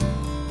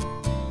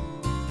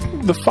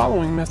The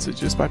following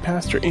message is by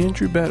Pastor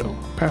Andrew Beto,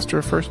 pastor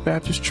of First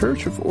Baptist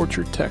Church of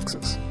Orchard,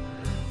 Texas.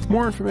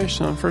 More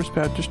information on First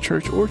Baptist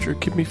Church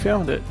Orchard can be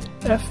found at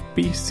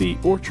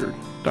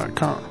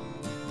fbcorchard.com.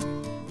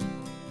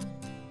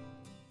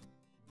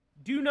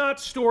 Do not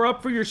store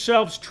up for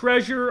yourselves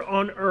treasure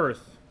on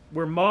earth,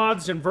 where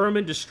moths and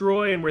vermin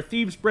destroy and where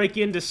thieves break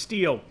in to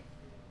steal.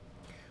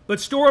 But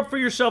store up for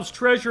yourselves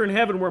treasure in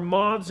heaven, where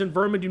moths and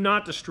vermin do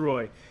not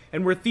destroy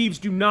and where thieves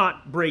do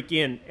not break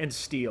in and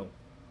steal.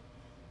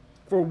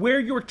 For where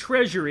your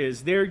treasure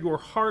is, there your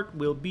heart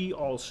will be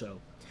also.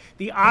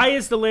 The eye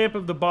is the lamp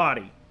of the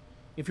body.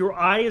 If your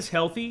eye is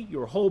healthy,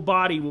 your whole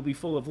body will be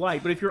full of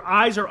light. But if your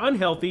eyes are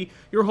unhealthy,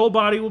 your whole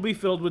body will be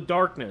filled with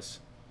darkness.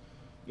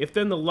 If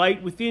then the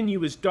light within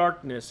you is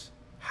darkness,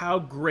 how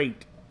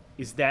great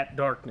is that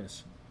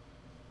darkness?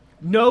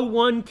 No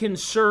one can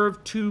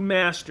serve two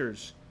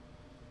masters.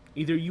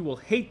 Either you will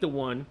hate the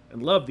one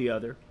and love the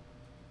other,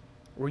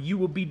 or you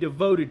will be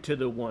devoted to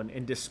the one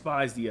and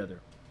despise the other.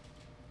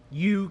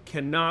 You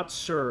cannot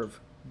serve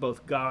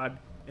both God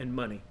and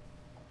money.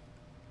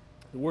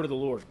 The word of the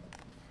Lord.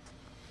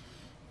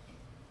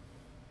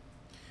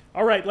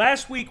 All right,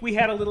 last week we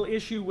had a little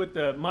issue with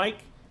the mic,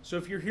 so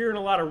if you're hearing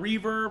a lot of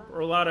reverb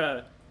or a lot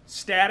of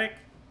static,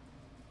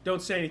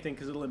 don't say anything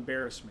because it'll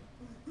embarrass me.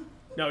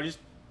 No, just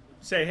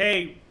say,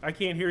 hey, I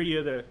can't hear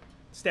you, the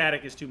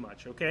static is too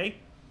much, okay?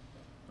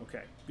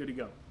 Okay, good to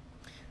go.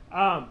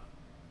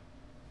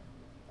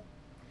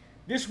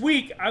 This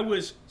week, I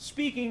was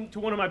speaking to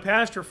one of my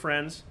pastor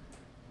friends,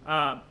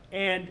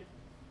 and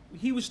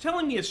he was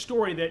telling me a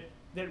story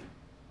that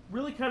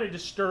really kind of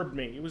disturbed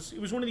me. It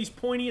was one of these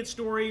poignant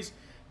stories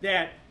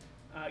that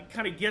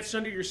kind of gets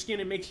under your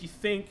skin and makes you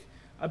think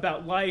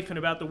about life and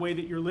about the way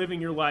that you're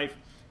living your life.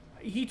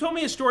 He told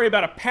me a story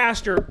about a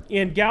pastor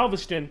in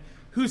Galveston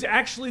who's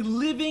actually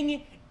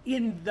living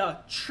in the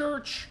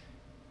church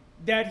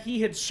that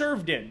he had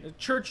served in. The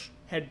church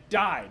had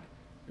died.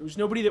 There was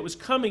nobody that was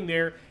coming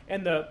there,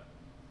 and the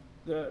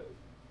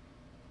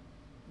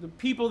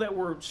people that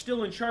were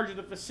still in charge of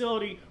the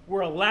facility were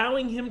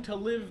allowing him to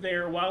live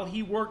there while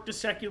he worked a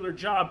secular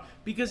job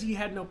because he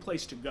had no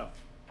place to go.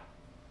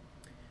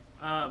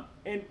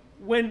 And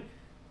when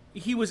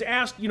he was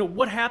asked,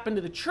 what happened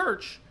to the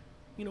church,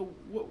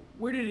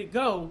 where did it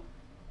go?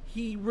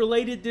 He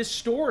related this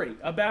story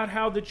about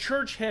how the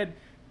church had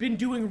been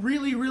doing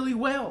really, really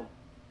well.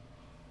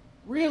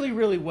 Really,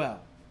 really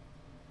well.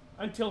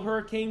 Until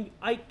Hurricane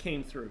Ike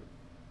came through.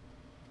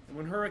 And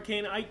when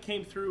Hurricane Ike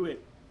came through,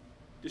 it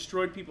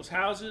destroyed people's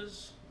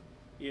houses,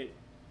 it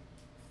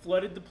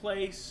flooded the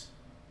place,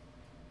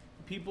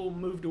 people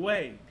moved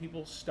away,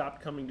 people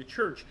stopped coming to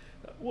church.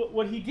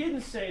 What he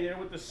didn't say there,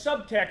 with the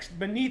subtext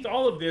beneath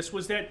all of this,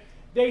 was that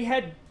they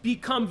had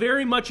become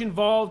very much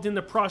involved in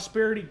the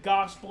prosperity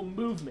gospel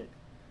movement.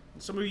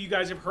 And some of you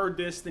guys have heard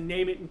this, the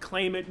name it and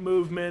claim it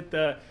movement,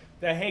 the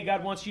hey,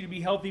 God wants you to be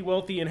healthy,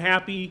 wealthy, and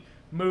happy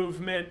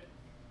movement.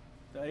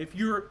 If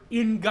you're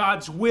in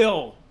God's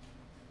will,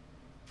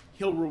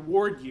 He'll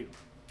reward you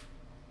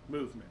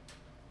movement.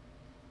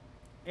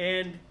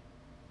 And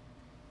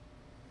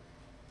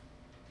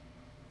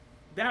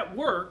that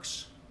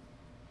works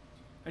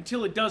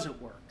until it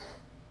doesn't work.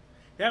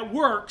 That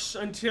works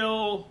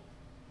until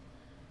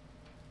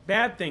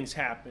bad things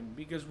happen.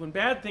 Because when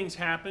bad things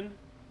happen,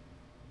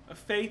 a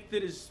faith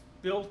that is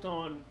built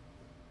on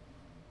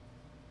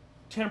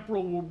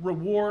temporal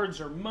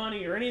rewards or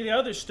money or any of the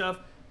other stuff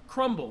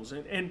crumbles.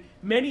 And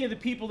many of the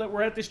people that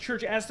were at this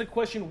church asked the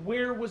question,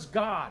 where was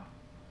God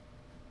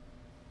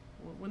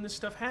when this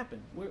stuff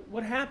happened?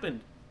 What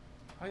happened?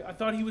 I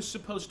thought He was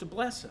supposed to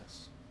bless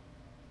us.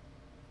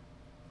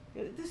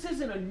 This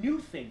isn't a new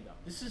thing, though.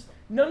 This is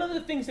none of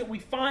the things that we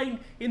find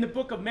in the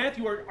book of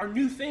Matthew are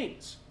new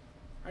things.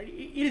 Right?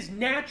 It is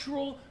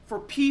natural for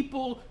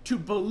people to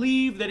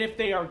believe that if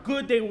they are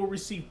good, they will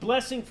receive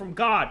blessing from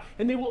God,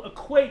 and they will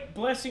equate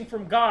blessing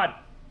from God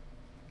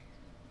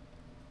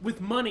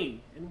with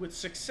money and with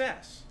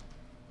success.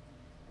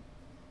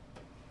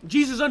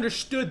 Jesus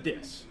understood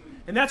this.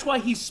 And that's why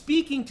He's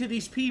speaking to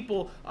these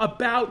people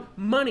about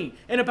money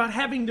and about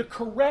having the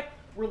correct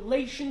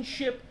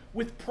relationship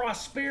with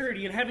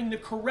prosperity and having the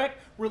correct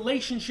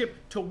relationship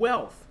to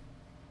wealth.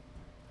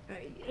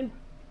 And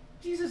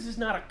Jesus is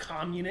not a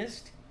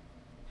communist,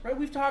 right?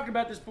 We've talked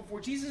about this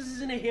before. Jesus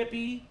isn't a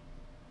hippie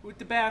with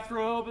the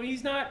bathrobe. I mean,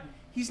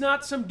 he's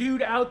not some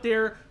dude out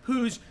there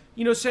who's,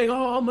 saying,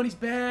 oh, all money's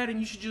bad and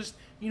you should just,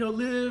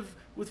 live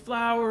with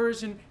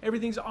flowers and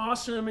everything's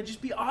awesome and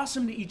just be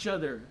awesome to each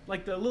other.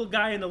 Like the little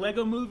guy in the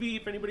Lego movie.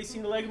 If anybody's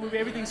seen the Lego movie,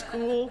 everything's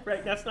cool,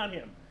 right? That's not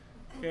him.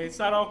 Okay, it's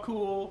not all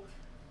cool.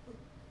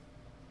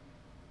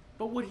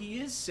 But what He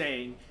is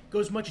saying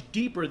goes much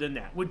deeper than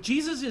that. What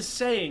Jesus is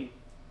saying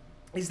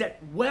is that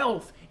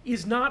wealth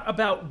is not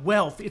about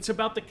wealth. It's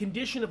about the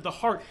condition of the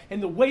heart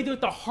and the way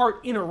that the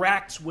heart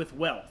interacts with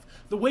wealth,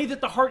 the way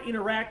that the heart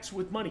interacts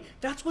with money.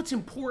 That's what's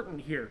important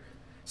here.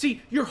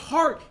 See, your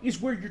heart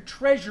is where your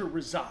treasure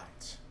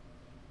resides.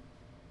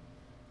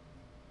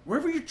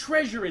 Wherever your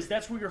treasure is,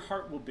 that's where your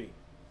heart will be.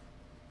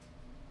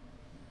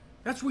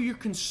 That's where your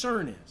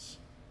concern is.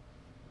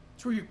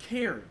 It's where your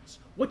care is.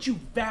 What you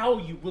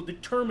value will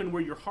determine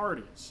where your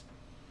heart is.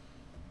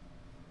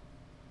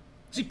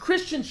 See,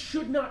 Christians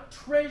should not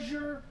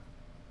treasure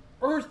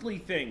earthly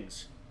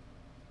things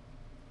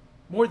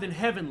more than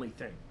heavenly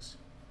things.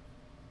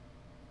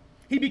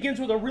 He begins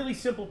with a really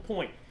simple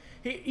point.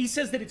 He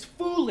says that it's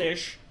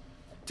foolish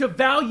to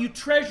value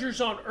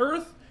treasures on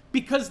earth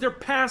because they're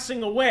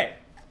passing away.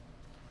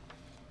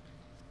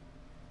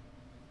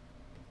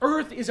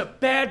 Earth is a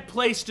bad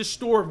place to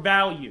store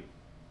value.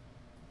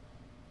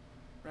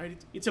 Right?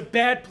 It's a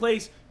bad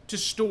place to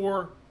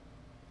store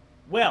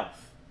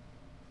wealth.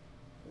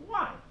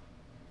 Why?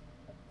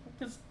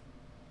 Because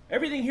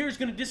everything here is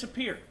going to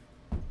disappear.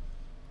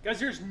 Guys,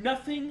 there's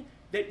nothing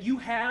that you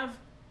have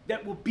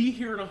that will be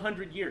here in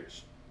 100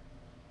 years.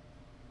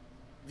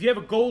 If you have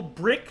a gold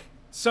brick,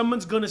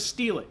 someone's going to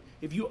steal it.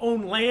 If you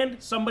own land,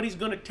 somebody's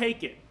going to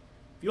take it.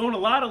 If you own a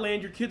lot of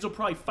land, your kids will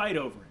probably fight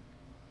over it.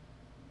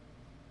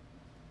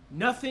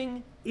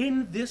 Nothing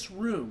in this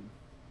room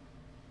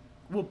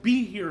will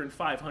be here in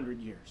 500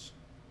 years.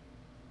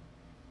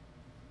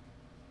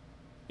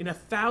 In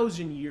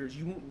 1,000 years,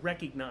 you won't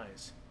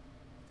recognize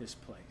this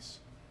place.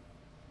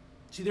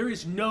 See, there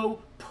is no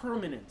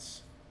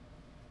permanence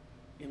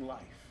in life.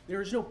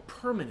 There is no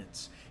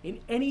permanence in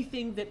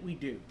anything that we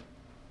do.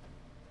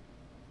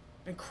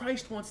 And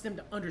Christ wants them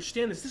to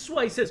understand this. This is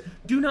why he says,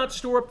 do not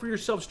store up for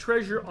yourselves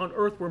treasure on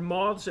earth where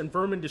moths and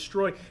vermin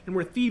destroy and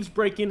where thieves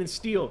break in and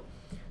steal.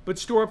 But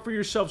store up for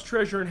yourselves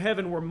treasure in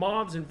heaven where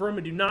moths and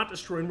vermin do not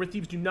destroy and where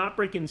thieves do not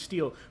break in and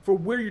steal. For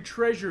where your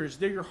treasure is,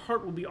 there your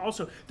heart will be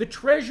also. The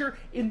treasure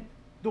in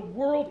the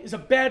world is a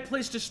bad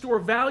place to store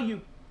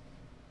value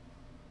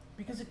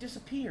because it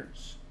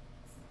disappears.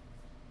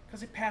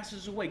 Because it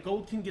passes away.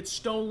 Gold can get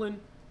stolen.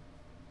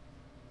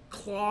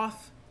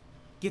 Cloth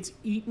gets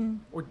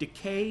eaten or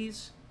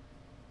decays.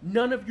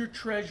 None of your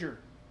treasure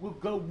will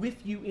go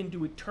with you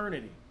into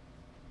eternity.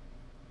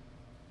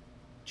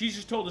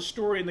 Jesus told a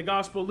story in the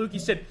Gospel of Luke. He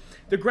said,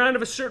 the ground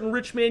of a certain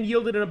rich man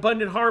yielded an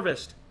abundant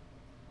harvest.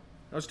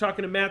 I was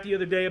talking to Matt the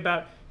other day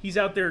about he's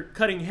out there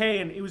cutting hay,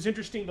 and it was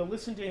interesting to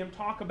listen to him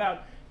talk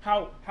about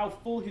how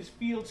full his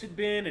fields had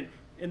been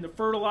and the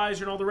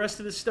fertilizer and all the rest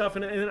of this stuff.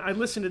 And I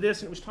listened to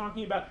this, and it was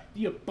talking about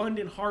the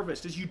abundant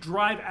harvest. As you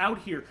drive out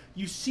here,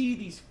 you see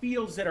these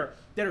fields that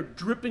are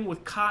dripping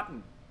with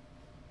cotton.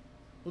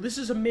 Well, this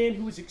is a man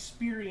who was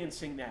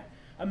experiencing that.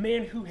 A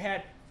man who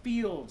had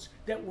fields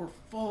that were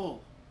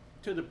full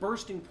to the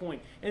bursting point.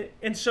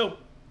 And so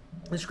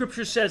the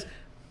scripture says,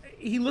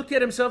 he looked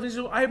at himself and he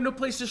said, I have no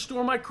place to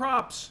store my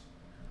crops.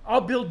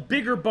 I'll build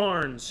bigger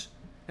barns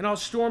and I'll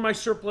store my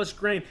surplus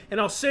grain. And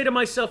I'll say to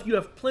myself, you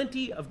have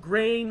plenty of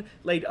grain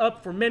laid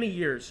up for many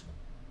years.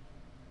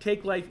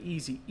 Take life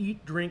easy,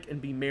 eat, drink,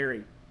 and be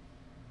merry.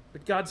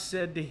 But God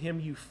said to him,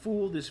 you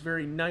fool, this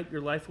very night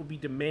your life will be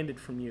demanded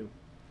from you.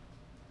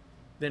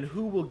 Then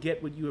who will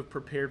get what you have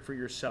prepared for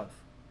yourself?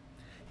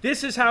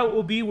 This is how it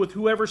will be with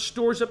whoever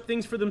stores up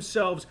things for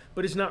themselves,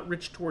 but is not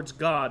rich towards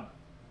God.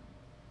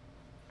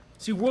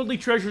 See, worldly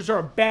treasures are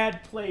a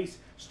bad place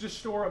to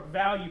store up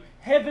value.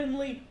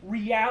 Heavenly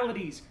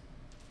realities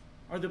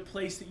are the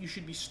place that you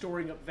should be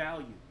storing up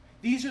value.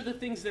 These are the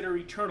things that are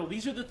eternal.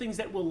 These are the things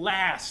that will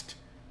last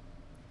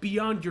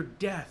beyond your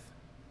death.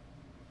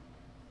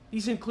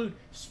 These include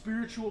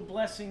spiritual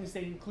blessings.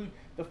 They include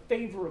the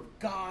favor of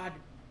God.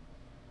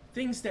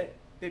 Things that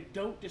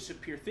don't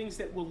disappear, things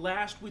that will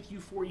last with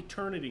you for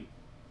eternity.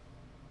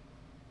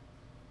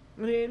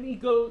 And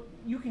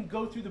you can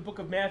go through the book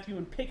of Matthew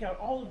and pick out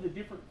all of the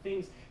different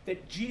things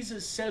that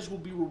Jesus says will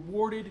be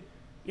rewarded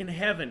in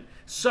heaven.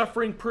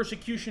 Suffering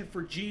persecution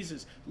for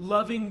Jesus,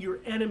 loving your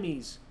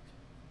enemies,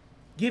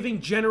 giving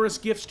generous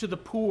gifts to the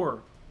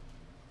poor,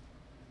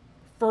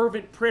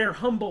 fervent prayer,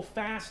 humble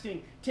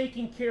fasting,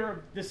 taking care of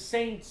the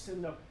saints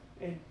and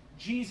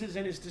Jesus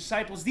and his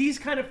disciples. These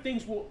kind of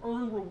things will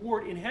earn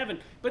reward in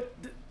heaven. But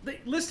the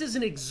list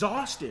isn't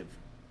exhaustive.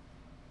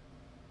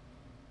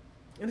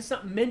 And it's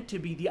not meant to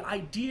be. The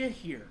idea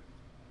here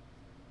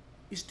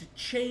is to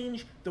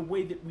change the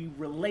way that we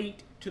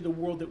relate to the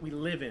world that we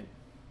live in.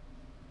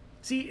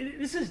 See,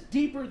 this is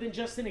deeper than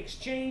just an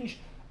exchange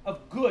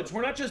of goods.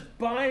 We're not just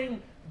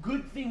buying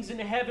good things in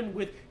heaven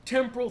with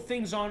temporal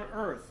things on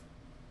earth.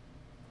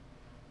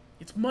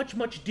 It's much,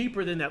 much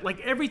deeper than that.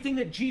 Like everything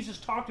that Jesus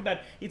talked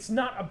about, it's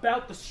not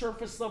about the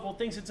surface level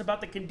things. It's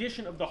about the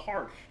condition of the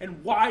heart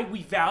and why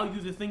we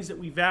value the things that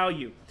we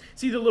value.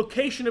 See, the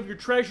location of your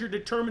treasure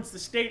determines the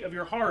state of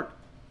your heart.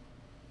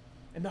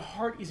 And the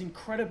heart is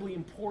incredibly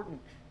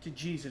important to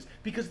Jesus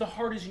because the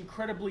heart is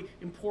incredibly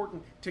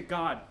important to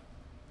God.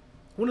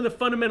 One of the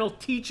fundamental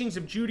teachings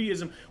of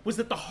Judaism was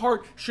that the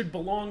heart should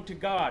belong to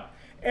God.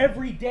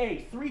 Every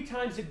day, 3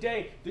 times a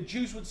day, the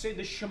Jews would say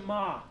the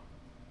Shema.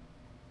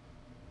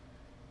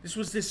 This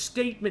was this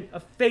statement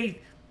of faith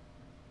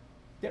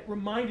that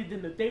reminded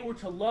them that they were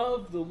to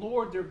love the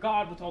Lord their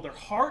God with all their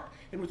heart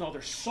and with all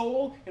their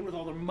soul and with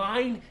all their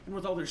mind and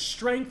with all their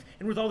strength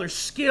and with all their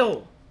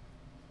skill.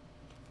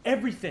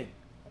 Everything.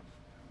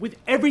 With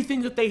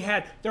everything that they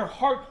had, their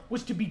heart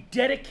was to be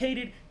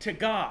dedicated to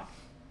God.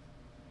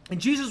 And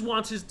Jesus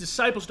wants his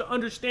disciples to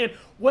understand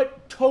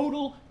what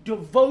total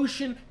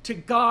devotion to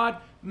God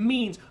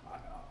means.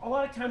 A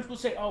lot of times we'll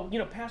say, oh,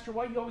 Pastor,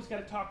 why do you always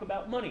got to talk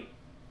about money?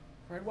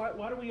 Right?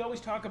 Why do we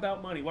always talk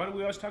about money? Why do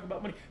we always talk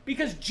about money?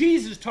 Because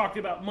Jesus talked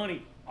about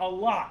money a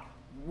lot.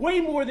 Way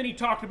more than he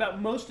talked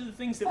about most of the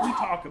things that we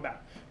talk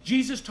about.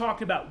 Jesus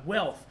talked about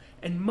wealth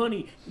and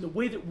money and the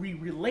way that we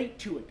relate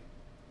to it.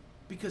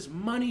 Because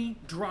money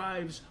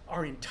drives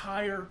our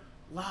entire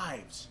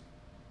lives.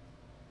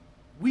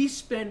 We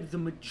spend the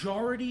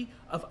majority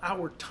of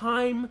our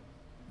time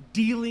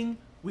dealing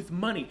with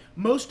money.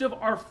 Most of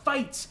our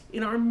fights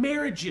in our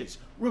marriages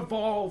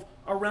revolve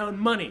around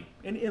money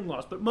and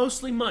in-laws, but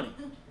mostly money.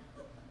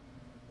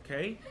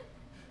 Okay?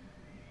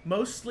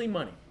 Mostly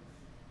money.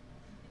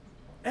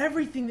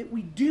 Everything that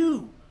we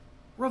do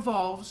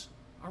revolves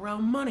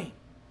around money.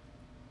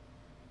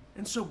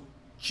 And so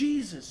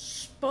Jesus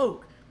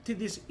spoke to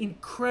this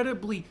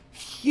incredibly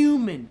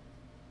human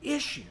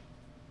issue.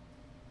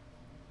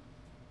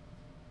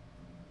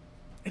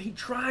 And he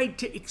tried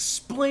to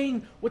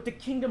explain what the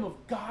kingdom of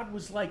God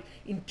was like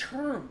in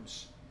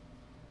terms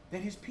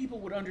that his people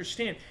would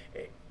understand.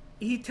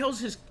 He tells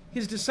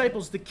his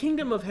disciples, the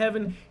kingdom of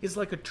heaven is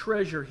like a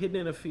treasure hidden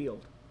in a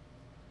field.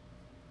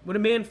 When a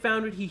man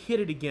found it, he hid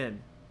it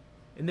again.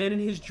 And then in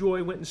his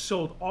joy went and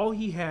sold all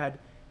he had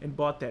and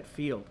bought that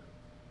field.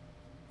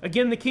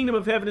 Again, the kingdom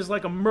of heaven is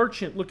like a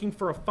merchant looking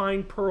for a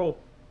fine pearl.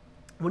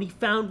 When he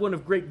found one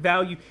of great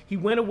value, he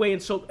went away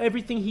and sold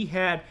everything he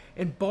had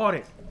and bought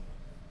it.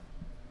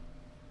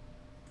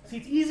 See,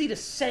 it's easy to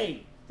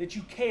say that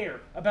you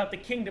care about the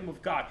kingdom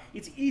of God.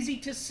 It's easy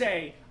to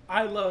say,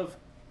 I love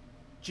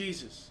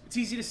Jesus. It's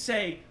easy to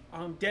say,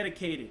 I'm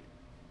dedicated.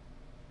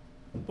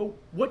 But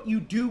what you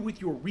do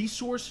with your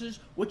resources,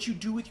 what you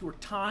do with your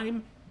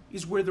time,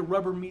 is where the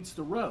rubber meets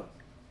the road.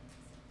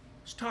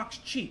 This talk's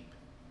cheap.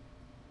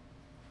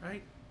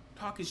 Right?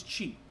 Talk is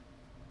cheap.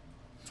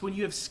 It's when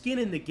you have skin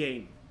in the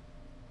game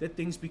that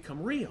things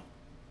become real.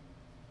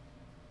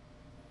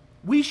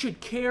 We should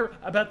care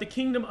about the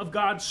kingdom of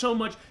God so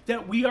much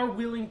that we are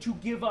willing to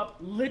give up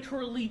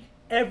literally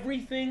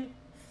everything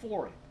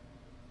for it.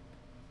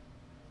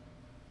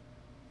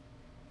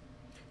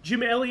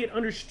 Jim Elliot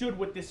understood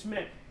what this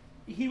meant.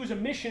 He was a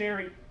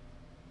missionary,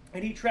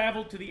 and he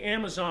traveled to the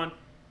Amazon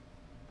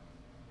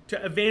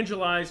to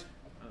evangelize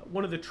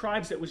one of the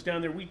tribes that was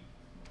down there.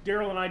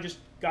 Daryl and I just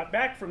got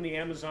back from the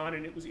Amazon,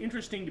 and it was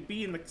interesting to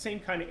be in the same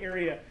kind of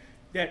area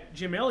that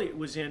Jim Elliot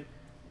was in.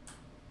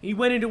 He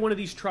went into one of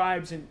these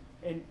tribes, and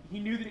he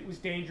knew that it was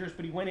dangerous,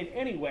 but he went in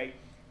anyway.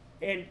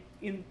 And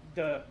in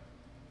the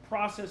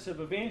process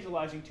of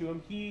evangelizing to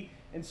him, he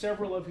and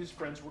several of his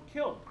friends were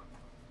killed.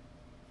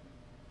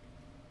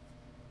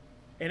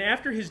 And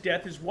after his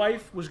death, his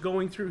wife was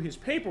going through his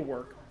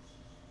paperwork,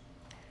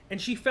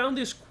 and she found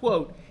this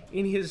quote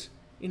in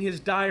his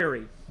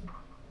diary.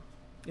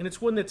 And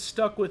it's one that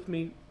stuck with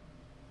me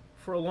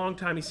for a long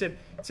time. It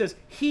says,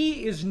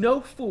 "He is no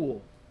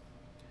fool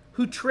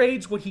who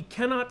trades what he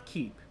cannot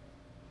keep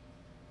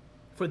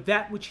for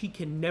that which he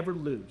can never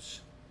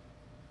lose."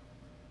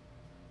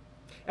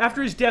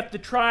 After his death, the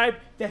tribe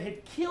that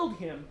had killed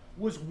him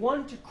was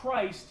won to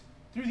Christ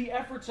through the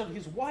efforts of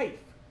his wife.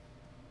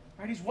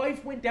 Right? His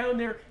wife went down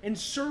there and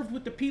served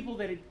with the people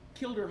that had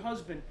killed her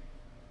husband,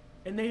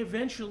 and they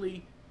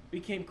eventually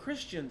became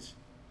Christians.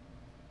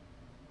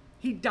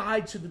 He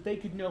died so that they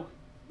could know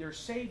their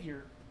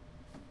Savior,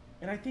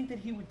 and I think that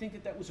he would think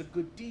that that was a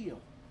good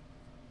deal.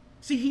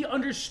 See, he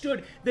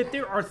understood that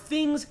there are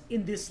things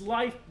in this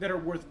life that are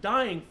worth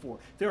dying for.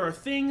 There are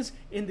things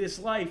in this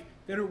life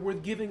that are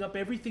worth giving up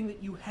everything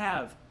that you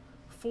have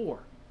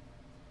for.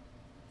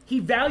 He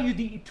valued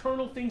the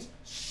eternal things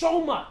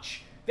so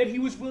much that he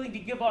was willing to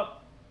give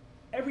up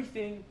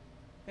everything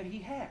that he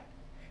had.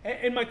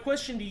 And my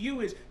question to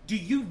you is, do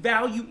you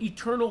value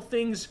eternal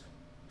things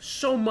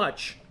so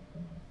much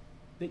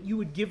that you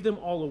would give them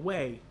all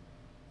away?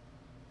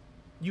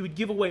 You would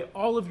give away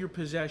all of your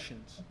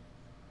possessions,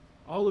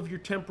 all of your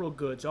temporal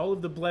goods, all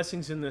of the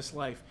blessings in this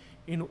life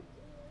in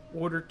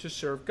order to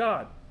serve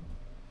God.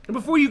 And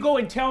before you go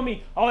and tell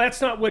me, oh,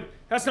 that's not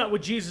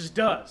what Jesus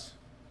does.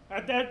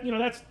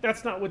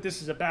 That's not what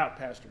this is about,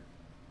 Pastor.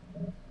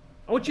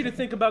 I want you to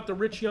think about the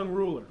rich young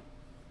ruler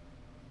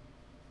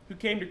who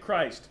came to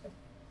Christ,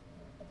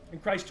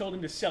 and Christ told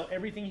him to sell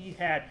everything he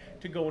had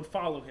to go and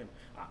follow him.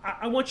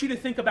 I want you to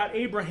think about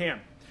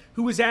Abraham,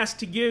 who was asked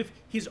to give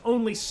his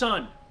only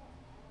son.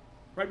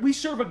 Right? We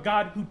serve a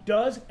God who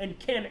does and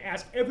can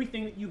ask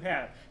everything that you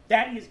have.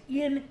 That is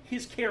in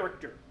his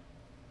character.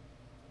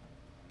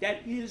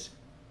 That is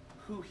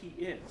who he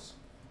is.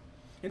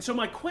 And so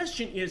my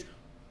question is,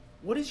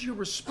 what is your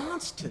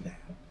response to that?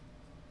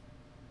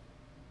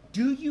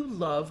 Do you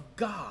love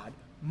God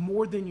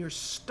more than your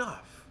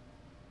stuff?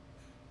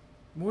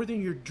 More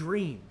than your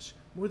dreams?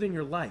 More than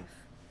your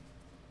life?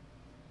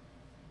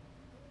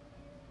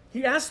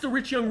 He asked the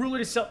rich young ruler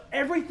to sell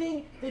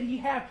everything that he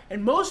had,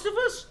 and most of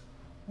us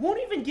won't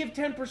even give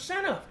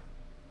 10% of it.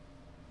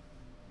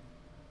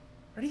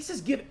 Right? He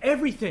says give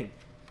everything.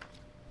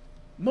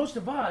 Most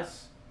of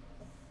us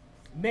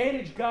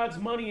manage God's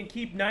money and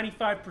keep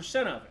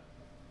 95% of it.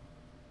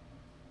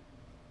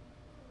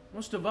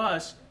 Most of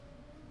us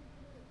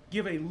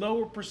give a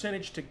lower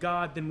percentage to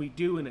God than we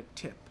do in a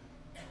tip.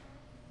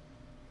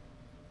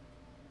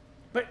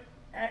 But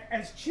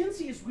as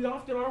chintzy as we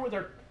often are with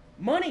our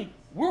money,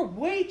 we're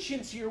way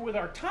chintzier with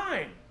our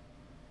time.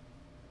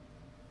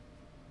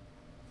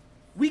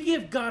 We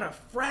give God a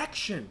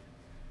fraction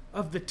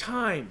of the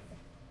time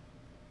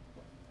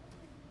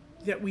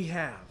that we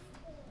have.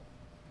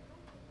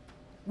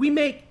 We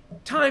make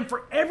time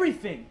for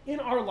everything in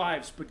our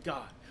lives but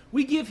God.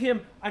 We give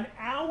him an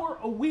hour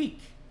a week.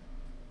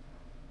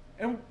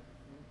 And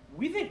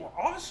we think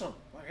we're awesome.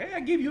 Like, hey, I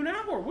give you an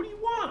hour. What do you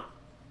want?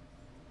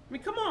 I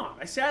mean, come on.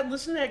 I sat and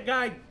listened to that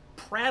guy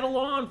prattle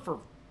on for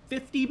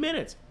 50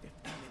 minutes.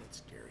 50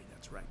 minutes, Gary.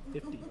 That's right.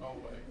 50. No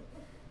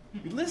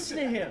way. Listen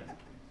to him.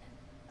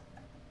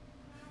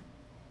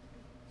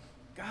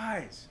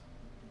 Guys,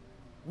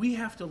 we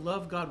have to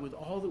love God with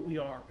all that we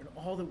are and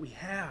all that we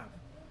have.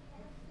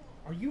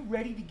 Are you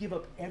ready to give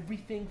up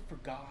everything for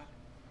God?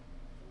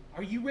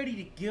 Are you ready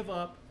to give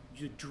up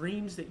the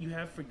dreams that you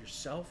have for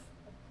yourself?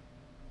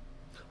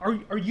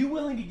 Are you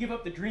willing to give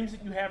up the dreams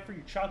that you have for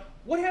your child?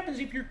 What happens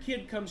if your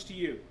kid comes to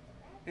you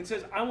and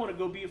says, I want to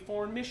go be a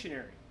foreign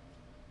missionary?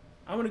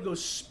 I want to go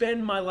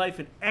spend my life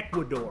in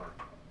Ecuador,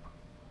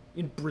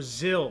 in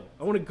Brazil.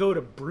 I want to go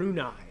to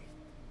Brunei.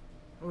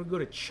 I want to go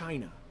to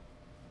China.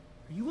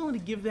 Are you willing to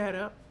give that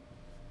up?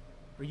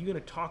 Or are you going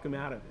to talk him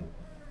out of it?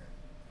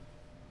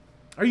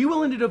 Are you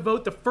willing to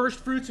devote the first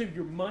fruits of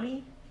your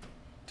money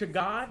to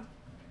God?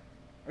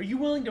 Are you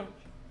willing to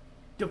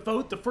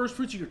devote the first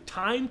fruits of your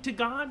time to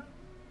God?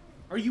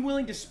 Are you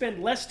willing to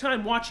spend less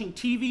time watching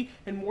TV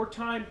and more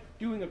time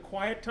doing a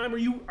quiet time? Are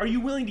you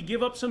willing to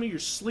give up some of your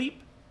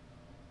sleep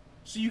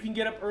so you can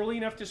get up early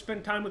enough to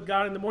spend time with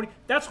God in the morning?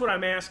 That's what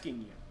I'm asking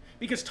you.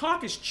 Because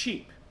talk is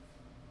cheap.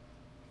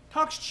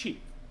 Talk's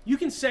cheap. You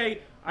can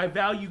say, I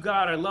value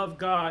God, I love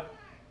God,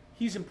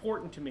 he's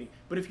important to me.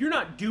 But if you're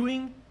not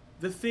doing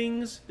the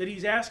things that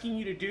he's asking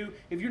you to do,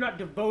 if you're not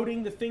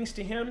devoting the things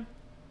to him,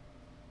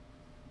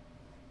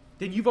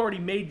 then you've already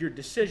made your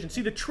decision.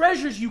 See, the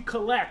treasures you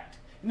collect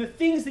and the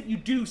things that you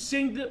do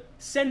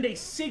send a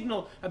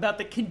signal about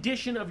the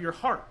condition of your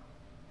heart.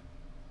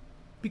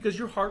 Because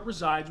your heart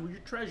resides where your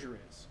treasure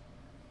is.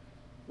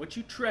 What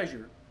you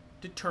treasure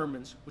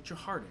determines what your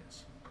heart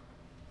is.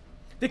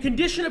 The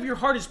condition of your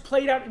heart is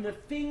played out in the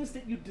things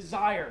that you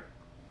desire.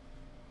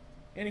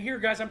 And here,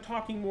 guys, I'm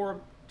talking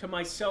more to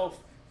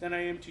myself than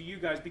I am to you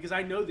guys because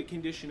I know the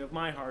condition of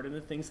my heart and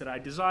the things that I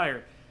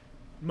desire.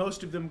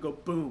 Most of them go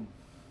boom,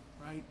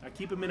 right? I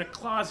keep them in a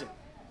closet.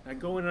 I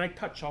go in and I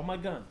touch all my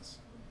guns.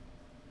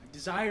 I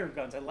desire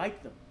guns. I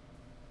like them,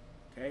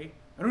 okay?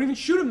 I don't even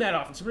shoot them that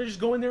often. Sometimes I just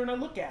go in there and I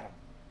look at them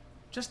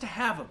just to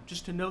have them,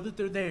 just to know that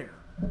they're there.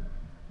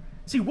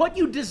 See, what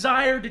you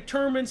desire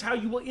determines how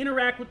you will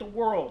interact with the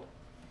world.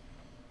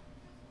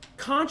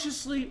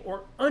 Consciously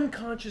or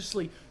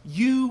unconsciously,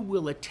 you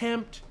will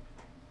attempt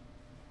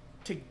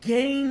to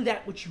gain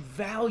that which you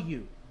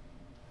value.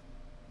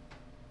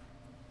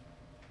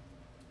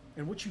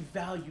 And what you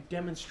value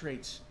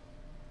demonstrates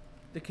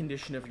the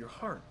condition of your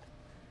heart.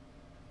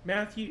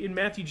 In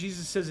Matthew,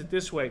 Jesus says it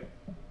this way.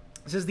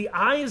 He says, the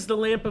eye is the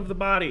lamp of the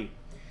body.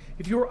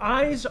 If your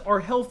eyes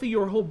are healthy,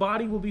 your whole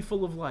body will be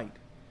full of light.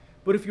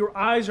 But if your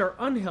eyes are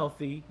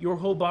unhealthy, your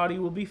whole body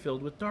will be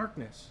filled with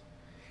darkness.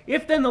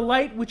 If then the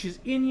light which is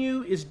in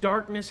you is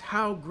darkness,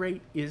 how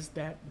great is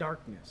that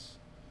darkness?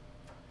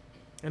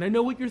 And I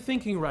know what you're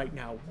thinking right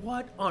now.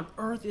 What on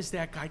earth is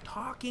that guy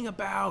talking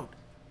about?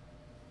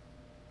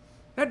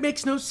 That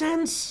makes no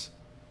sense.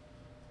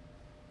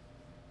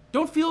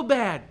 Don't feel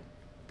bad.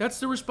 That's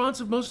the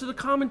response of most of the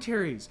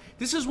commentaries.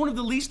 This is one of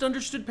the least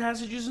understood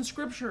passages in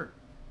Scripture.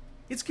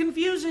 It's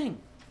confusing.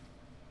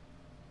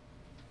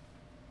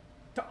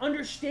 To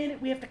understand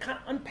it, we have to kind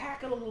of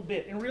unpack it a little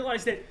bit and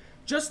realize that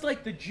just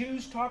like the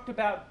Jews talked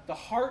about the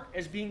heart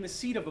as being the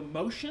seat of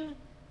emotion,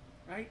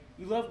 right?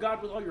 You love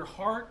God with all your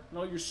heart and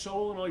all your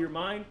soul and all your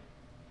mind.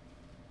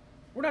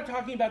 We're not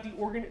talking about the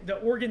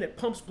organ that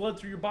pumps blood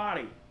through your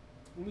body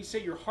when we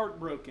say you're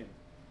heartbroken.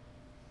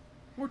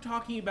 What we're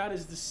talking about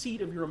is the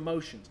seat of your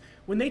emotions.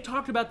 When they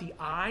talked about the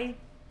eye,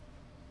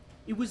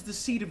 it was the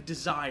seat of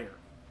desire.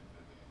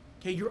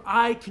 Okay, your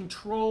eye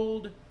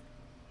controlled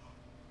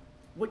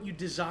what you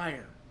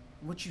desire,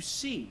 what you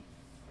see.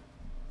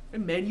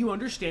 And men, you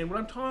understand what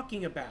I'm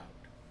talking about.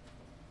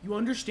 You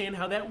understand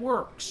how that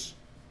works.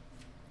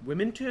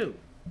 Women too.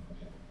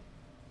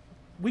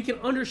 We can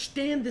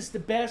understand this the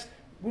best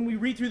when we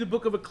read through the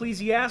book of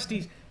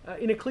Ecclesiastes.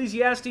 In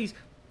Ecclesiastes,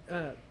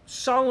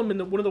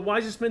 Solomon, one of the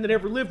wisest men that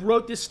ever lived,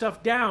 wrote this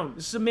stuff down.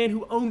 This is a man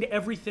who owned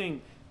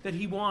everything that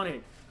he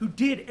wanted, who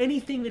did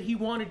anything that he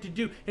wanted to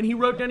do. And he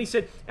wrote down, he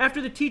said,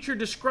 after the teacher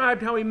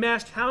described how he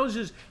amassed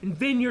houses and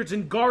vineyards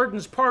and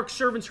gardens, parks,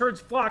 servants,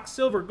 herds, flocks,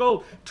 silver,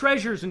 gold,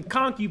 treasures, and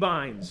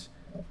concubines,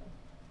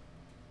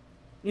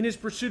 in his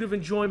pursuit of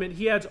enjoyment,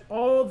 he adds,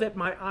 all that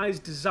my eyes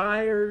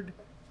desired,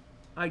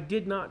 I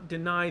did not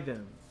deny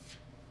them.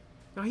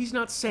 Now, he's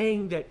not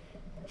saying that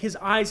his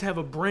eyes have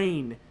a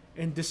brain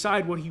and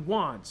decide what he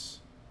wants.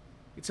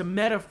 It's a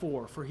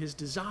metaphor for his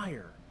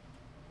desire.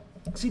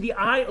 See, the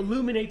eye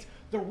illuminates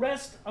the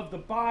rest of the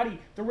body,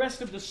 the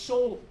rest of the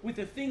soul with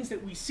the things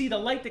that we see. The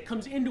light that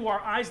comes into our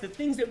eyes, the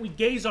things that we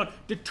gaze on,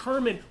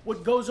 determine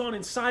what goes on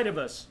inside of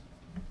us.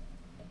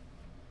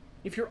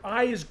 If your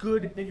eye is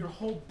good, then your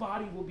whole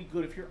body will be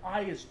good. If your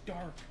eye is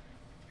dark,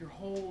 your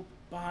whole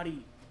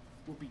body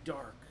will be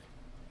dark.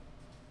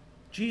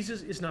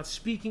 Jesus is not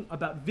speaking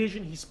about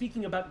vision. He's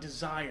speaking about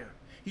desire.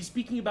 He's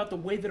speaking about the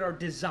way that our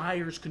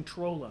desires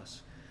control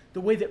us. The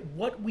way that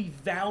what we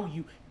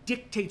value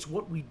dictates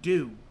what we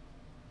do.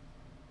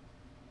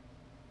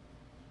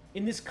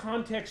 In this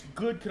context,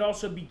 good could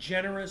also be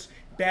generous.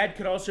 Bad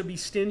could also be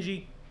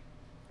stingy.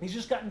 He's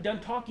just gotten done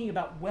talking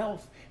about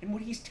wealth. And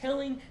what he's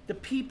telling the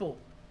people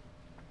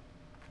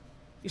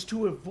is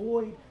to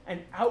avoid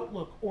an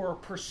outlook or a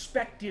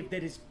perspective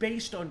that is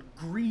based on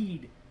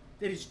greed,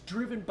 that is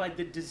driven by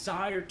the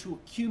desire to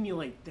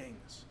accumulate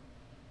things.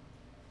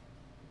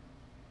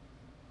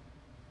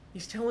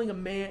 He's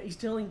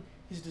telling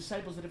his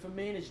disciples that if a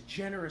man is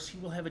generous, he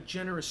will have a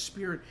generous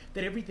spirit,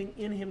 that everything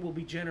in him will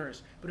be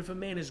generous. But if a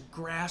man is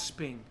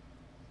grasping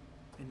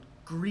and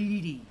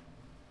greedy,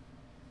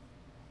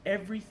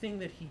 everything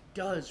that he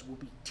does will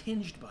be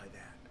tinged by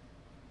that.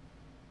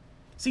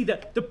 See,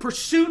 the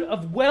pursuit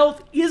of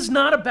wealth is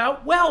not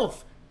about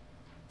wealth.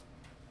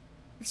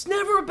 It's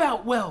never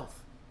about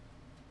wealth.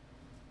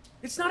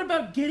 It's not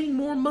about getting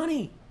more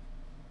money,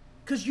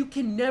 because you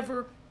can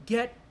never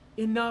get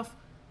enough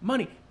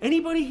money.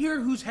 Anybody here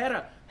who's had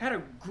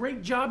a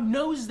great job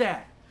knows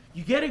that.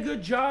 You get a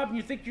good job and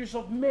you think to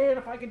yourself, man,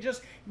 if I could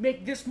just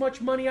make this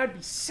much money, I'd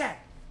be set.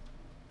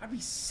 I'd be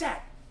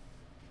set.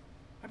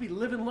 I'd be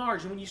living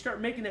large. And when you start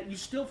making that, you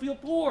still feel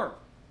poor.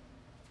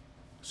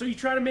 So you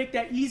try to make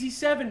that easy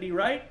 70,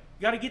 right?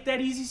 You got to get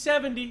that easy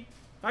 70.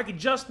 If I could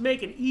just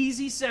make an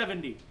easy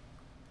 70,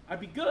 I'd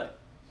be good.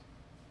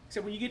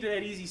 Except when you get to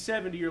that easy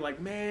 70, you're like,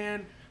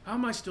 man, how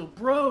am I still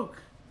broke?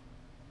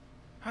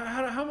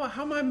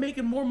 How am I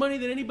making more money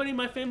than anybody in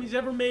my family's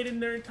ever made in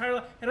their entire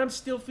life, and I'm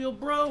still feel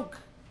broke?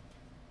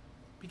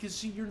 Because,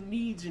 see, your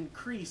needs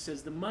increase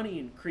as the money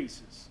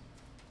increases.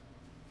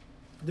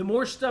 The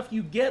more stuff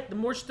you get, the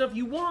more stuff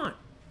you want.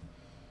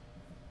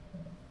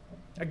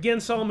 Again,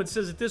 Solomon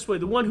says it this way: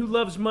 the one who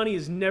loves money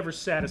is never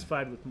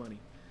satisfied with money,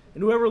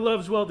 and whoever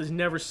loves wealth is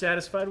never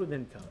satisfied with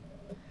income.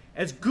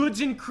 As goods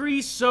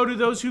increase, so do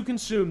those who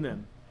consume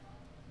them.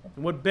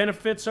 And what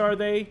benefits are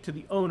they to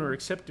the owner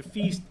except to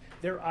feast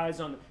their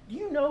eyes on them? Do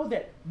you know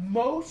that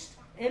most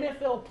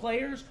NFL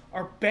players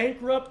are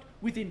bankrupt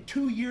within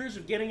 2 years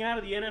of getting out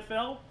of the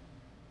NFL?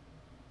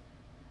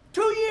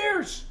 2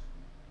 years!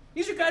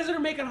 These are guys that are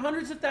making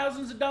hundreds of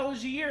thousands of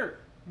dollars a year,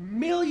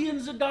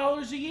 millions of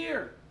dollars a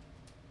year.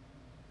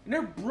 And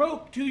they're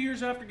broke 2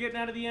 years after getting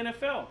out of the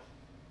NFL.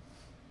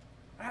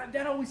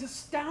 That always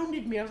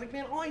astounded me. I was like,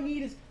 man, all I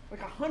need is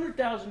like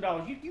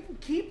 $100,000. You can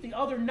keep the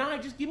other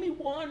 9. Just give me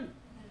one.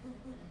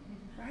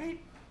 Right?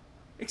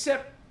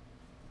 Except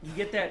you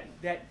get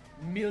that $1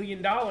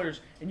 million,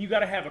 and you got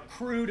to have a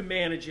crew to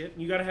manage it,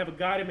 and you got to have a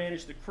guy to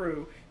manage the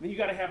crew, and then you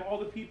got to have all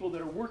the people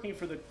that are working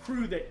for the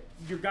crew that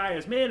your guy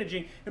is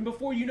managing, and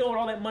before you know it,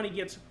 all that money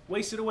gets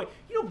wasted away.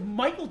 You know,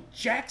 Michael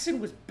Jackson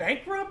was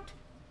bankrupt?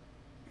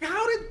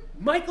 How did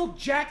Michael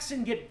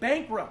Jackson get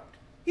bankrupt?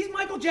 He's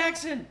Michael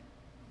Jackson.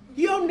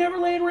 He owned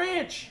Neverland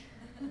Ranch.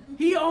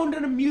 He owned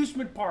an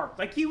amusement park.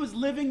 Like, he was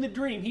living the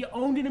dream. He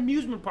owned an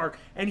amusement park,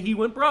 and he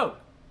went broke.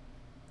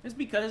 It's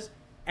because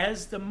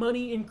as the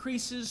money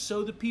increases,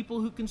 so the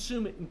people who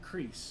consume it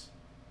increase.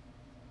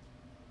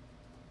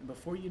 And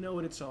before you know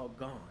it, it's all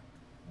gone.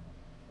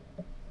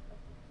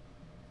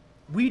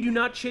 We do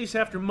not chase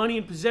after money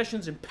and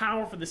possessions and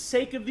power for the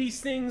sake of these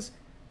things,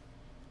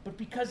 but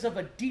because of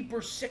a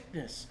deeper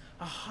sickness,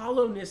 a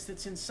hollowness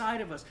that's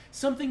inside of us.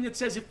 Something that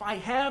says, if I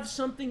have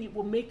something, it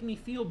will make me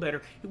feel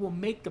better. It will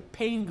make the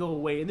pain go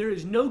away. And there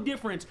is no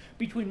difference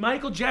between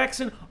Michael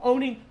Jackson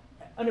owning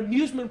an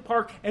amusement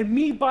park and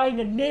me buying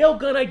a nail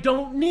gun I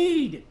don't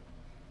need.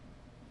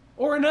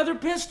 Or another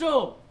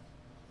pistol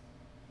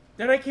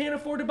that I can't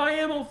afford to buy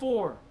ammo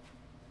for.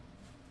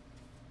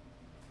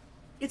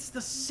 It's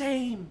the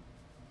same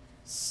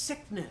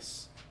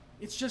sickness.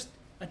 It's just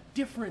a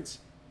difference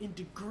in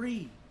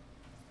degree.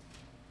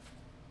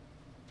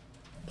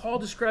 Paul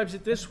describes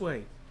it this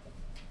way.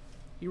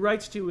 He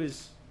writes to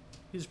his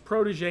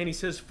protege, and he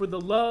says, for the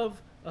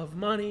love of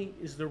money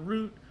is the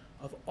root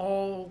of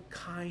all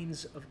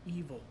kinds of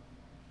evil.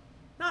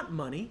 Not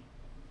money,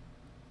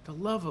 the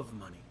love of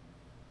money.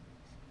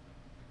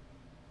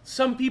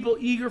 Some people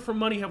eager for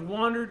money have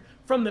wandered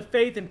from the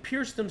faith and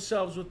pierced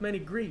themselves with many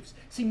griefs.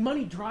 See,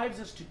 money drives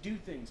us to do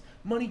things.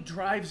 Money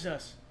drives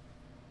us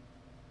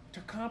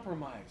to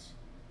compromise,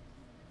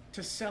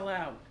 to sell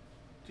out,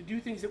 to do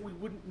things that we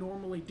wouldn't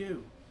normally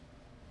do.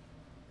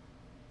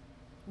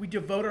 We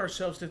devote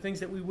ourselves to things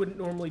that we wouldn't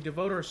normally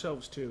devote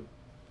ourselves to.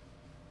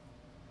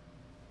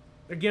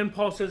 Again,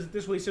 Paul says it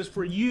this way. He says,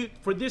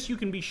 for this you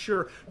can be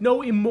sure,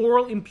 no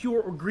immoral,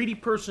 impure, or greedy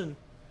person,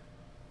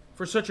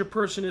 For such a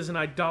person as an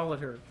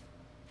idolater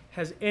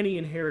has any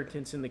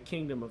inheritance in the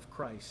kingdom of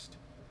Christ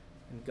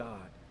and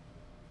God.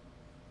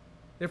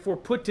 Therefore,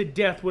 put to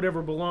death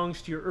whatever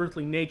belongs to your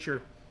earthly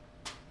nature: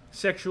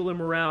 sexual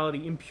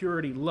immorality,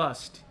 impurity,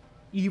 lust,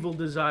 evil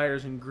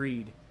desires, and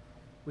greed,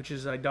 which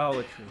is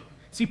idolatry.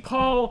 See,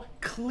 Paul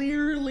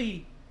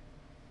clearly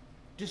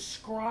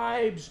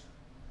describes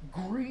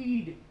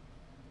greed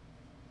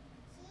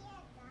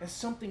as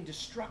something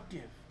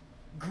destructive.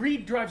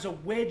 Greed drives a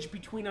wedge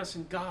between us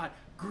and God.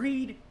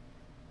 Greed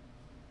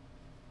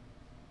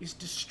is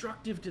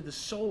destructive to the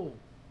soul.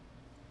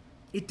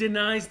 It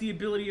denies the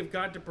ability of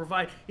God to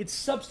provide. It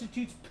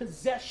substitutes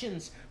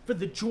possessions for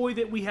the joy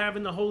that we have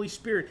in the Holy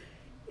Spirit.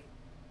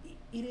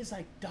 It is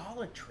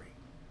idolatry.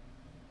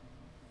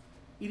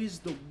 It is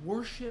the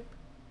worship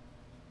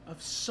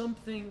of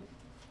something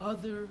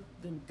other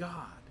than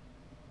God.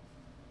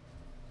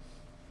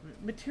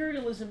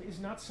 Materialism is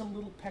not some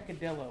little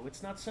peccadillo.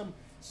 It's not some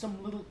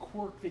little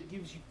quirk that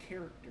gives you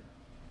character.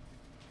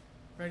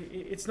 Right?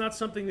 It's not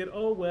something that,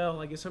 oh, well,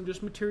 I guess I'm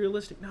just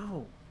materialistic.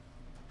 No.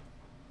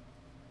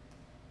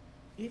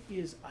 It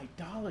is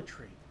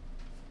idolatry.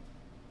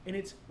 And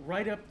it's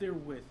right up there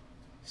with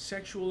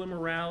sexual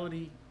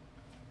immorality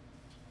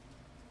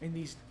and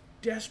these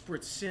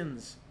desperate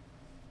sins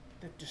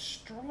that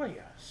destroy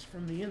us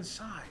from the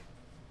inside.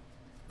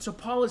 So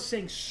Paul is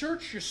saying,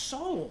 search your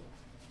soul.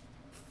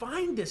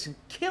 Find this and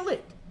kill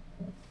it,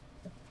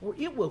 or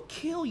it will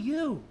kill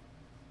you.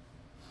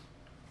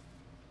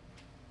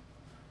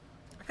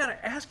 I got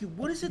to ask you,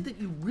 what is it that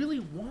you really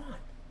want?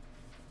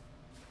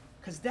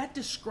 Because that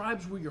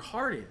describes where your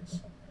heart is.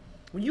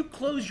 When you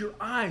close your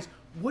eyes,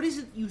 what is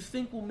it you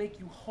think will make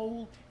you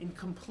whole and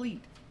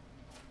complete?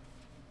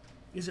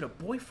 Is it a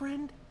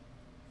boyfriend?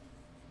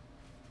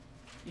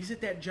 Is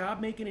it that job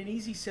making an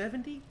easy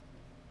 70?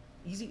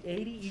 Easy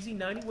 80? Easy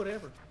 90?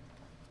 Whatever.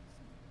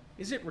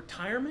 Is it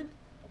retirement?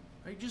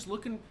 Are you just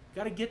looking,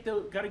 got to get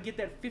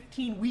that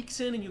 15 weeks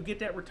in and you'll get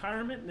that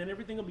retirement and then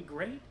everything will be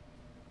great?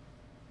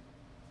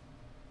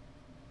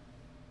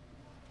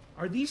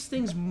 Are these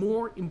things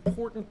more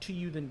important to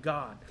you than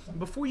God?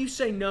 Before you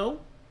say no,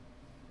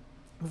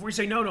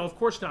 of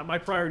course not. My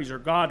priorities are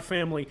God,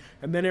 family,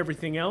 and then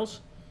everything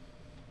else.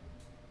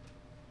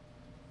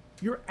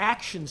 Your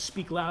actions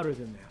speak louder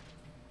than that.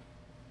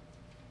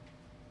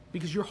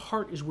 Because your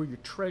heart is where your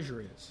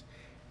treasure is.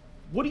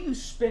 What do you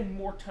spend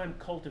more time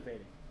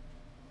cultivating?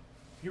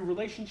 Your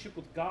relationship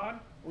with God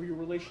or your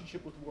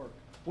relationship with work?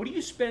 What do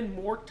you spend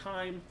more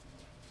time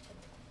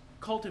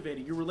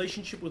cultivating? Your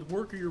relationship with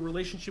work or your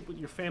relationship with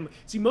your family?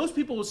 See, most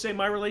people will say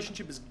my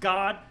relationship is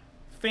God,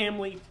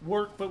 family,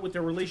 work, but what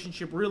their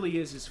relationship really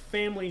is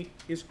family,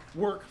 is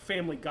work,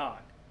 family, God.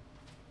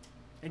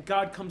 And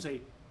God comes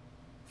a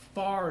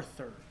far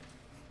third.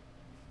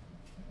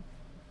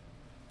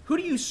 Who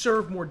do you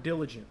serve more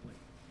diligently?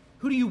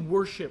 Who do you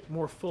worship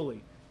more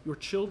fully? Your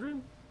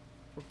children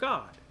or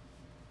God?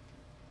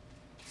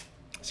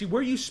 See,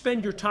 where you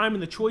spend your time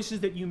and the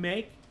choices that you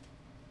make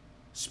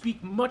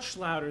speak much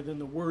louder than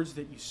the words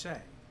that you say.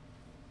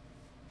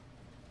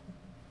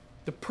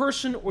 The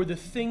person or the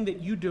thing that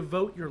you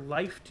devote your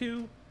life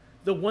to,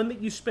 the one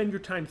that you spend your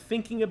time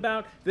thinking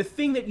about, the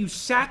thing that you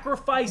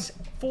sacrifice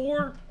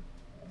for,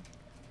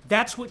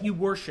 that's what you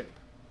worship.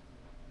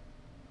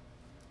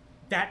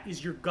 That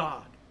is your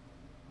God.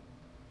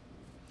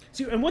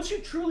 See, and once you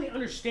truly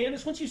understand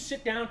this, once you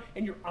sit down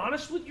and you're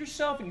honest with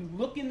yourself and you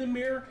look in the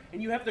mirror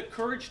and you have the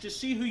courage to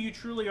see who you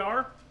truly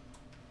are,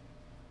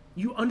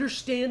 you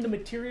understand the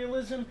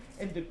materialism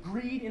and the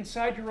greed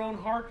inside your own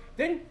heart,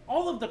 then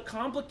all of the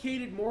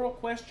complicated moral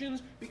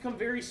questions become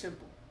very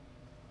simple.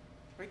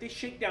 Right? They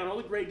shake down, all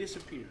the gray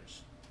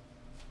disappears.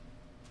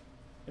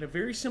 And a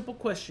very simple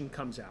question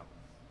comes out.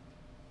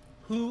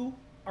 Who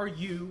are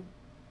you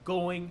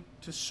going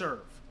to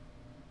serve?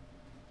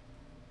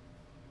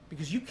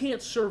 Because you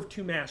can't serve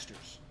two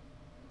masters.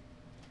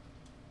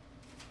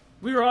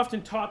 We are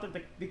often taught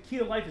that the key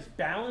to life is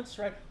balance,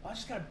 right? Well, I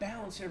just got to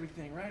balance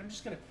everything, right? I'm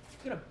just going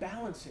to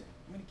balance it.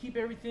 I'm going to keep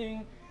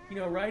everything,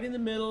 right in the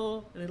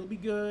middle, and it'll be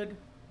good.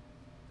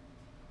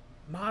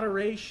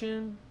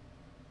 Moderation.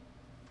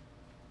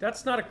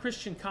 That's not a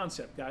Christian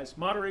concept, guys.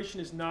 Moderation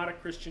is not a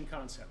Christian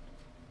concept.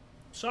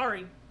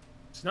 Sorry,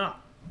 it's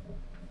not.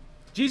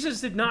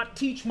 Jesus did not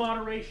teach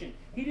moderation.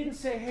 He didn't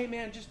say, hey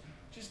man, just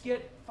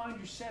find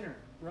your center,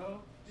 bro.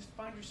 Just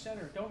find your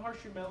center. Don't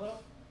harsh your mellow.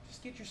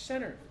 Just get your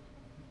center.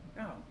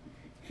 No.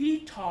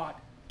 He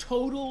taught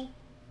total,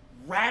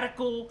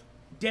 radical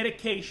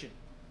dedication.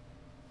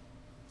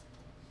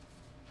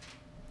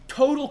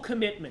 Total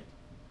commitment.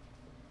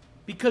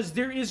 Because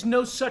there is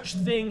no such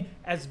thing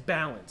as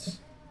balance.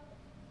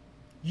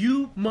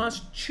 You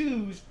must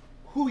choose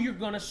who you're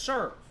going to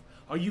serve.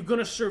 Are you going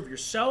to serve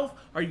yourself?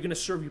 Are you going to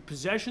serve your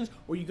possessions?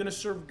 Or are you going to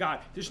serve God?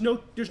 There's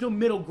no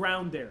middle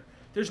ground there.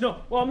 There's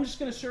no, well, I'm just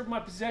going to serve my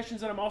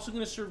possessions and I'm also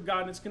going to serve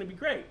God and it's going to be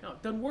great. No,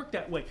 it doesn't work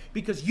that way.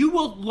 Because you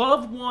will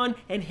love one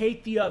and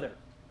hate the other.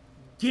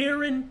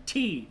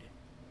 Guaranteed.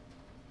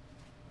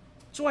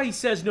 That's why he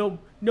says no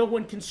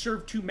one can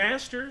serve two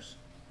masters.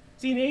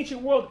 See, in the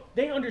ancient world,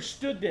 they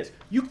understood this.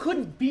 You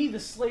couldn't be the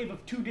slave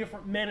of two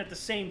different men at the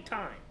same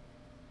time.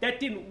 That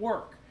didn't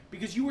work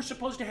because you were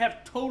supposed to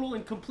have total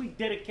and complete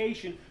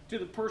dedication to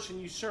the person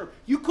you serve.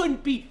 You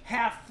couldn't be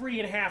half free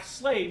and half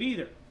slave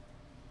either.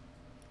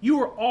 You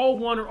were all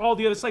one or all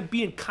the other. It's like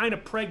being kind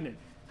of pregnant.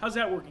 How's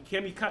that working,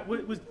 Kim? You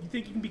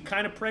think you can be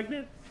kind of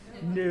pregnant?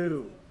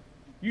 No.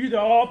 You're either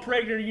all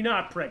pregnant or you're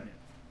not pregnant.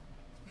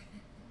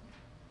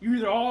 You're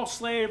either all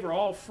slave or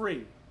all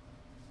free.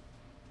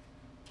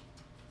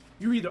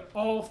 You're either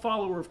all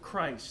follower of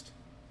Christ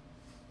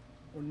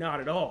or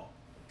not at all.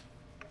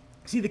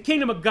 See, the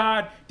kingdom of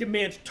God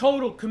demands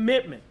total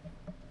commitment.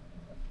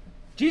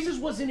 Jesus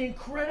was an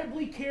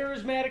incredibly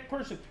charismatic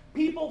person.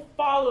 People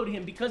followed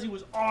him because he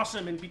was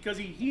awesome and because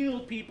he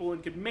healed people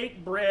and could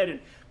make bread and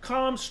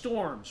calm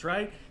storms,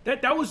 right?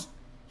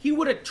 He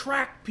would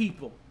attract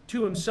people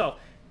to himself.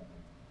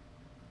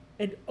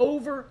 And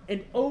over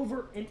and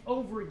over and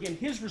over again,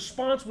 his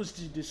response was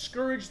to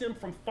discourage them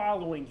from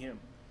following him.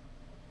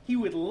 He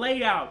would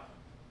lay out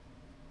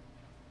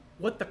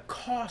what the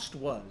cost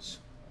was.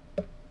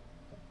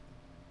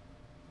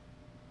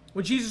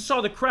 When Jesus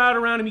saw the crowd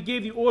around him, he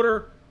gave the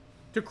order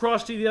to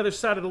cross to the other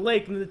side of the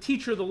lake. And the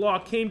teacher of the law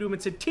came to him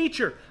and said,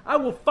 "Teacher, I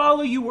will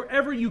follow you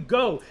wherever you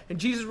go." And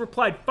Jesus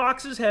replied,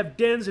 "Foxes have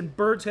dens and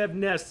birds have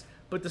nests,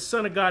 but the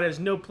Son of God has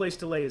no place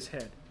to lay his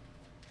head."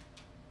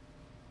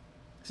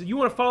 He said, "You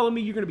want to follow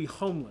me, you're going to be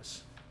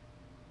homeless."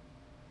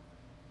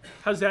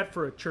 How's that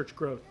for a church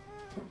growth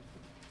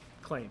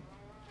claim?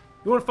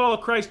 You want to follow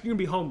Christ, you're going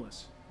to be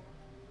homeless.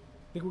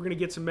 Think we're going to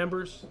get some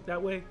members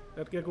that way?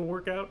 That's going to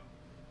work out?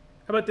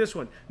 How about this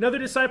one? Another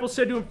disciple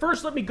said to him,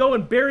 "First let me go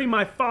and bury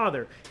my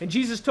father." And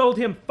Jesus told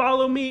him,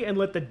 "Follow me and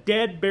let the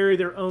dead bury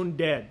their own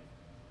dead."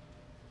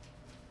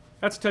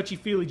 That's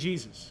touchy-feely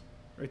Jesus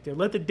right there.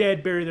 Let the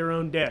dead bury their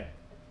own dead.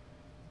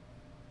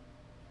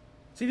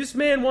 See, this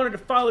man wanted to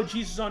follow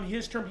Jesus on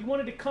his terms. He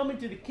wanted to come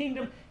into the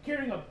kingdom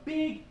carrying a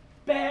big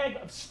bag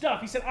of stuff.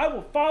 He said, "I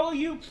will follow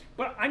you,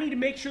 but I need to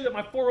make sure that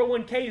my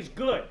 401k is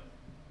good,"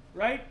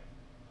 right?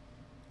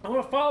 "I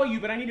want to follow you,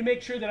 but I need to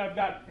make sure that I've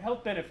got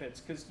health benefits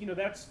because,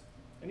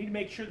 I need to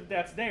make sure that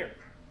that's there."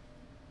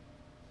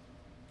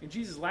 And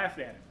Jesus laughed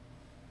at him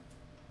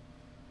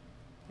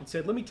and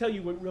said, "Let me tell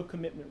you what real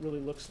commitment really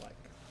looks like."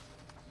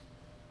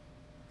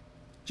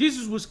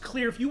 Jesus was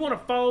clear. If you want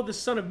to follow the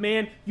Son of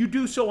Man, you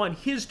do so on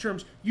his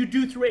terms. You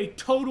do through a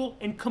total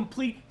and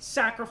complete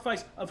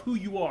sacrifice of who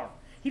you are.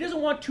 He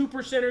doesn't want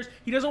 2%ers.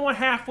 He doesn't want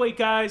halfway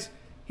guys.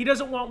 He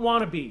doesn't want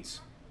wannabes.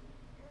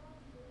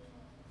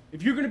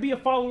 If you're going to be a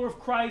follower of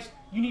Christ,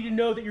 you need to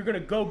know that you're going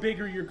to go big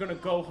or you're going to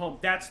go home.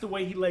 That's the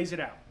way he lays it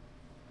out.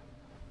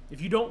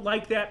 If you don't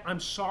like that, I'm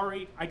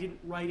sorry, I didn't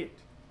write it.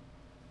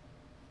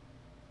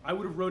 I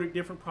would have wrote it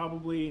different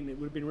probably, and it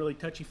would have been really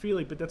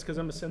touchy-feely, but that's because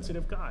I'm a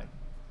sensitive guy.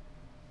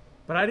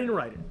 But I didn't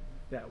write it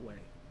that way.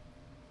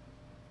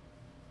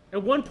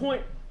 At one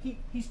point,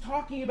 he's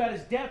talking about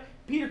his death.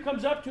 Peter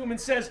comes up to him and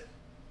says,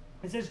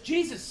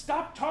 "Jesus,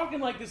 stop talking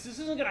like this. This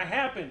isn't going to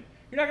happen.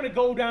 You're not going to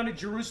go down to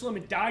Jerusalem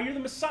and die. You're the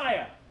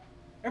Messiah.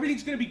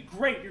 Everything's going to be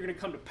great. You're going to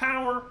come to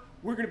power.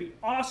 We're going to be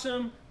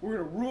awesome. We're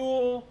going to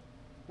rule.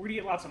 We're going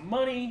to get lots of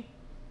money."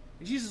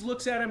 And Jesus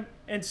looks at him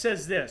and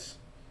says this.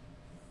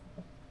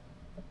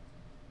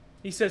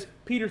 He says,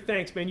 "Peter,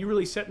 thanks, man. You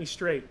really set me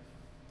straight.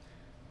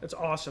 That's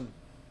awesome.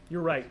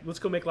 You're right. Let's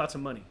go make lots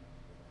of money."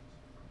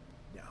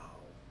 No,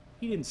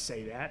 he didn't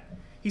say that.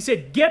 He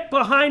said, "Get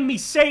behind me,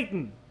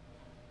 Satan."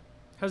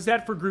 How's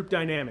that for group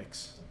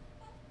dynamics?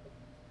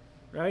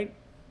 Right?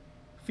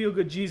 Feel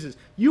good Jesus.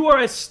 "You are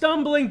a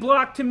stumbling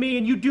block to me,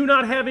 and you do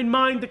not have in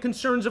mind the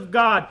concerns of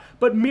God,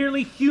 but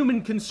merely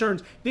human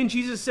concerns." Then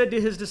Jesus said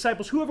to his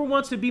disciples, "Whoever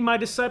wants to be my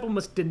disciple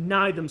must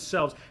deny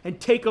themselves and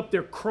take up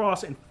their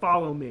cross and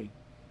follow me.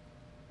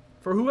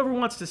 For whoever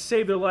wants to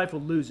save their life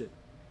will lose it.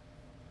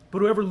 But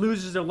whoever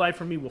loses their life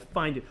for me will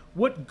find it.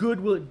 What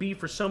good will it be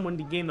for someone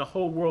to gain the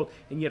whole world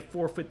and yet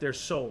forfeit their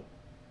soul?"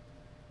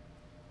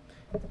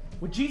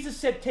 When Jesus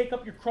said, "Take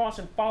up your cross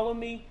and follow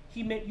me,"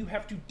 he meant you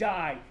have to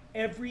die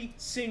every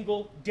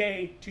single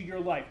day to your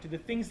life, to the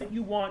things that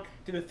you want,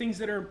 to the things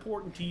that are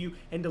important to you,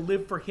 and to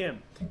live for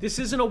him. This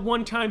isn't a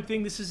one-time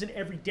thing. This is an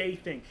everyday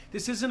thing.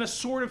 This isn't a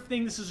sort of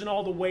thing. This is an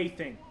all-the-way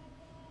thing.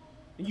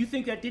 And you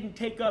think that didn't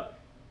take up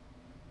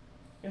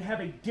and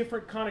have a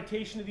different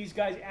connotation to these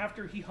guys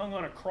after he hung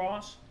on a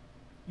cross?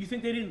 You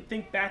think they didn't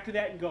think back to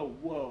that and go,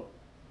 "Whoa,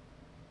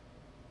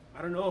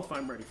 I don't know if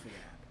I'm ready for that"?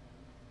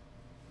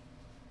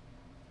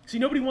 See,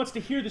 nobody wants to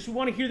hear this. We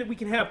want to hear that we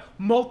can have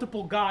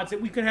multiple gods,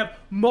 that we can have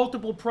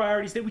multiple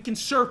priorities, that we can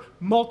serve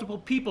multiple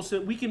people so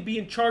that we can be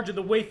in charge of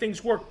the way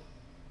things work.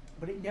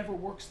 But it never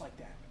works like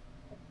that.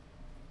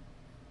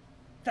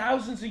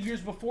 Thousands of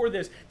years before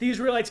this, the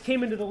Israelites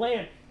came into the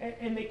land,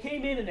 and they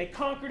came in and they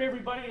conquered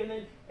everybody,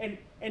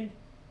 and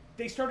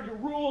they started to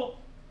rule,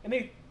 and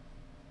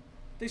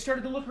they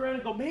started to look around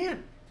and go,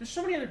 "Man, there's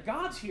so many other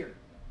gods here.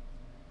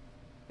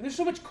 And they're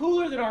so much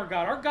cooler than our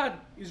God. Our God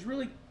is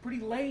really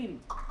pretty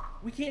lame.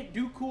 We can't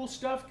do cool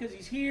stuff because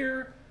he's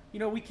here.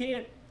 We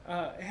can't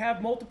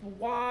have multiple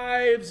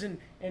wives and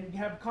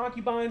have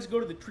concubines go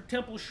to the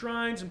temple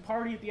shrines and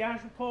party at the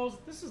Asherah poles.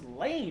 This is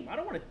lame. I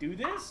don't want to do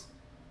this.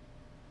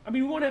 I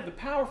mean, we want to have the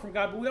power from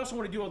God, but we also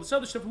want to do all this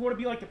other stuff. We want to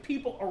be like the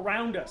people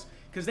around us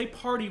because they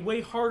party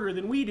way harder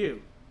than we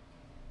do.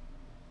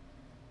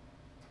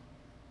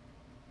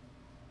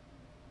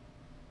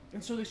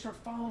 And so they start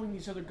following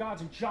these other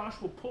gods, and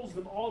Joshua pulls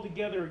them all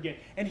together again.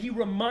 And he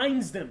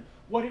reminds them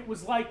what it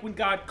was like when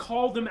God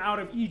called them out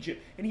of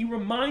Egypt. And he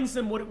reminds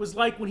them what it was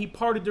like when he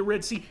parted the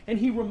Red Sea. And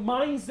he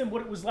reminds them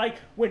what it was like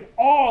when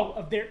all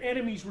of their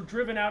enemies were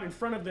driven out in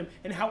front of them,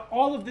 and how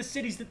all of the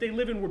cities that they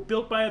live in were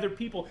built by other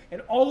people, and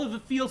all of the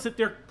fields that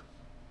they're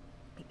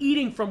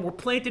eating from were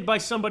planted by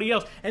somebody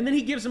else. And then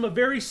he gives them a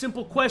very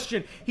simple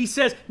question. He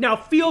says, now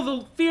fear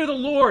the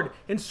Lord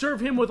and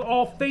serve him with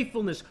all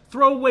faithfulness.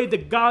 Throw away the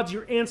gods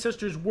your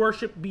ancestors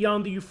worshiped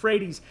beyond the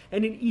Euphrates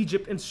and in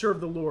Egypt, and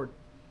serve the Lord.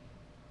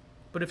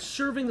 But if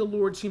serving the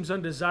Lord seems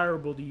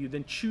undesirable to you,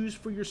 then choose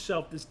for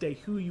yourself this day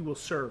who you will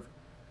serve,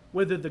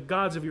 whether the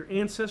gods of your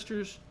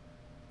ancestors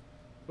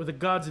or the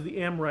gods of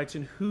the Amorites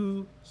in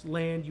whose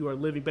land you are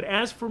living. But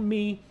as for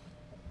me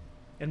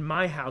and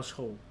my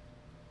household,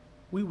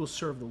 we will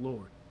serve the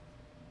Lord.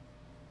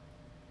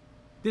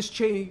 This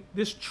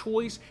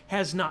choice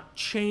has not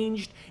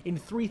changed in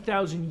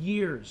 3,000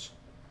 years.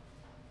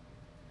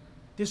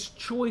 This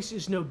choice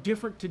is no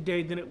different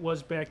today than it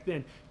was back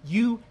then.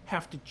 You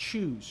have to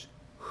choose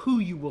who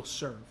you will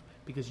serve,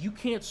 because you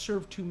can't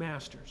serve two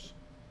masters.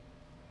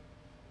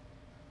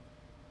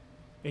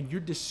 And your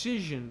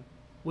decision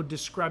will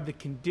describe the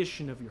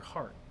condition of your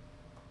heart.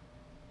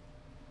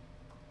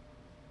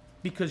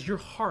 Because your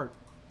heart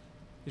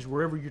is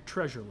wherever your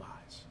treasure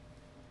lies.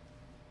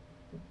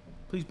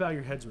 Please bow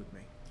your heads with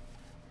me.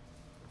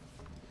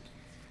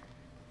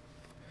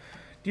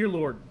 Dear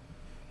Lord,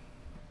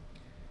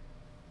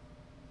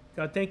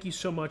 God, thank you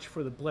so much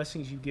for the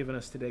blessings you've given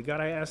us today. God,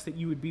 I ask that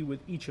you would be with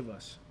each of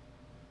us,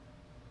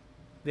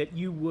 that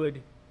you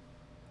would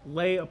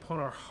lay upon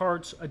our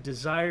hearts a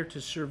desire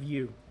to serve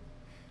you,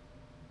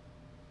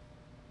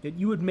 that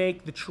you would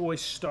make the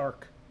choice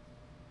stark,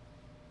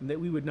 and that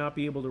we would not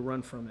be able to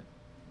run from it.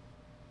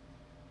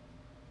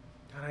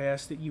 God, I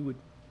ask that you would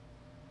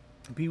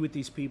be with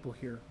these people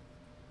here,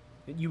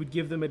 that you would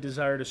give them a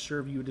desire to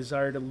serve you, a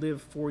desire to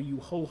live for you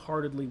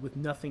wholeheartedly with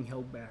nothing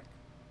held back.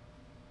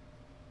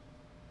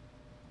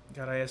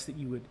 God, I ask that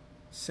you would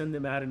send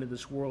them out into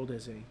this world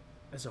as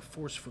a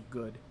force for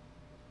good.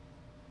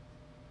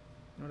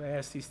 Lord, I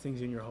ask these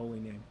things in your holy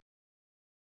name.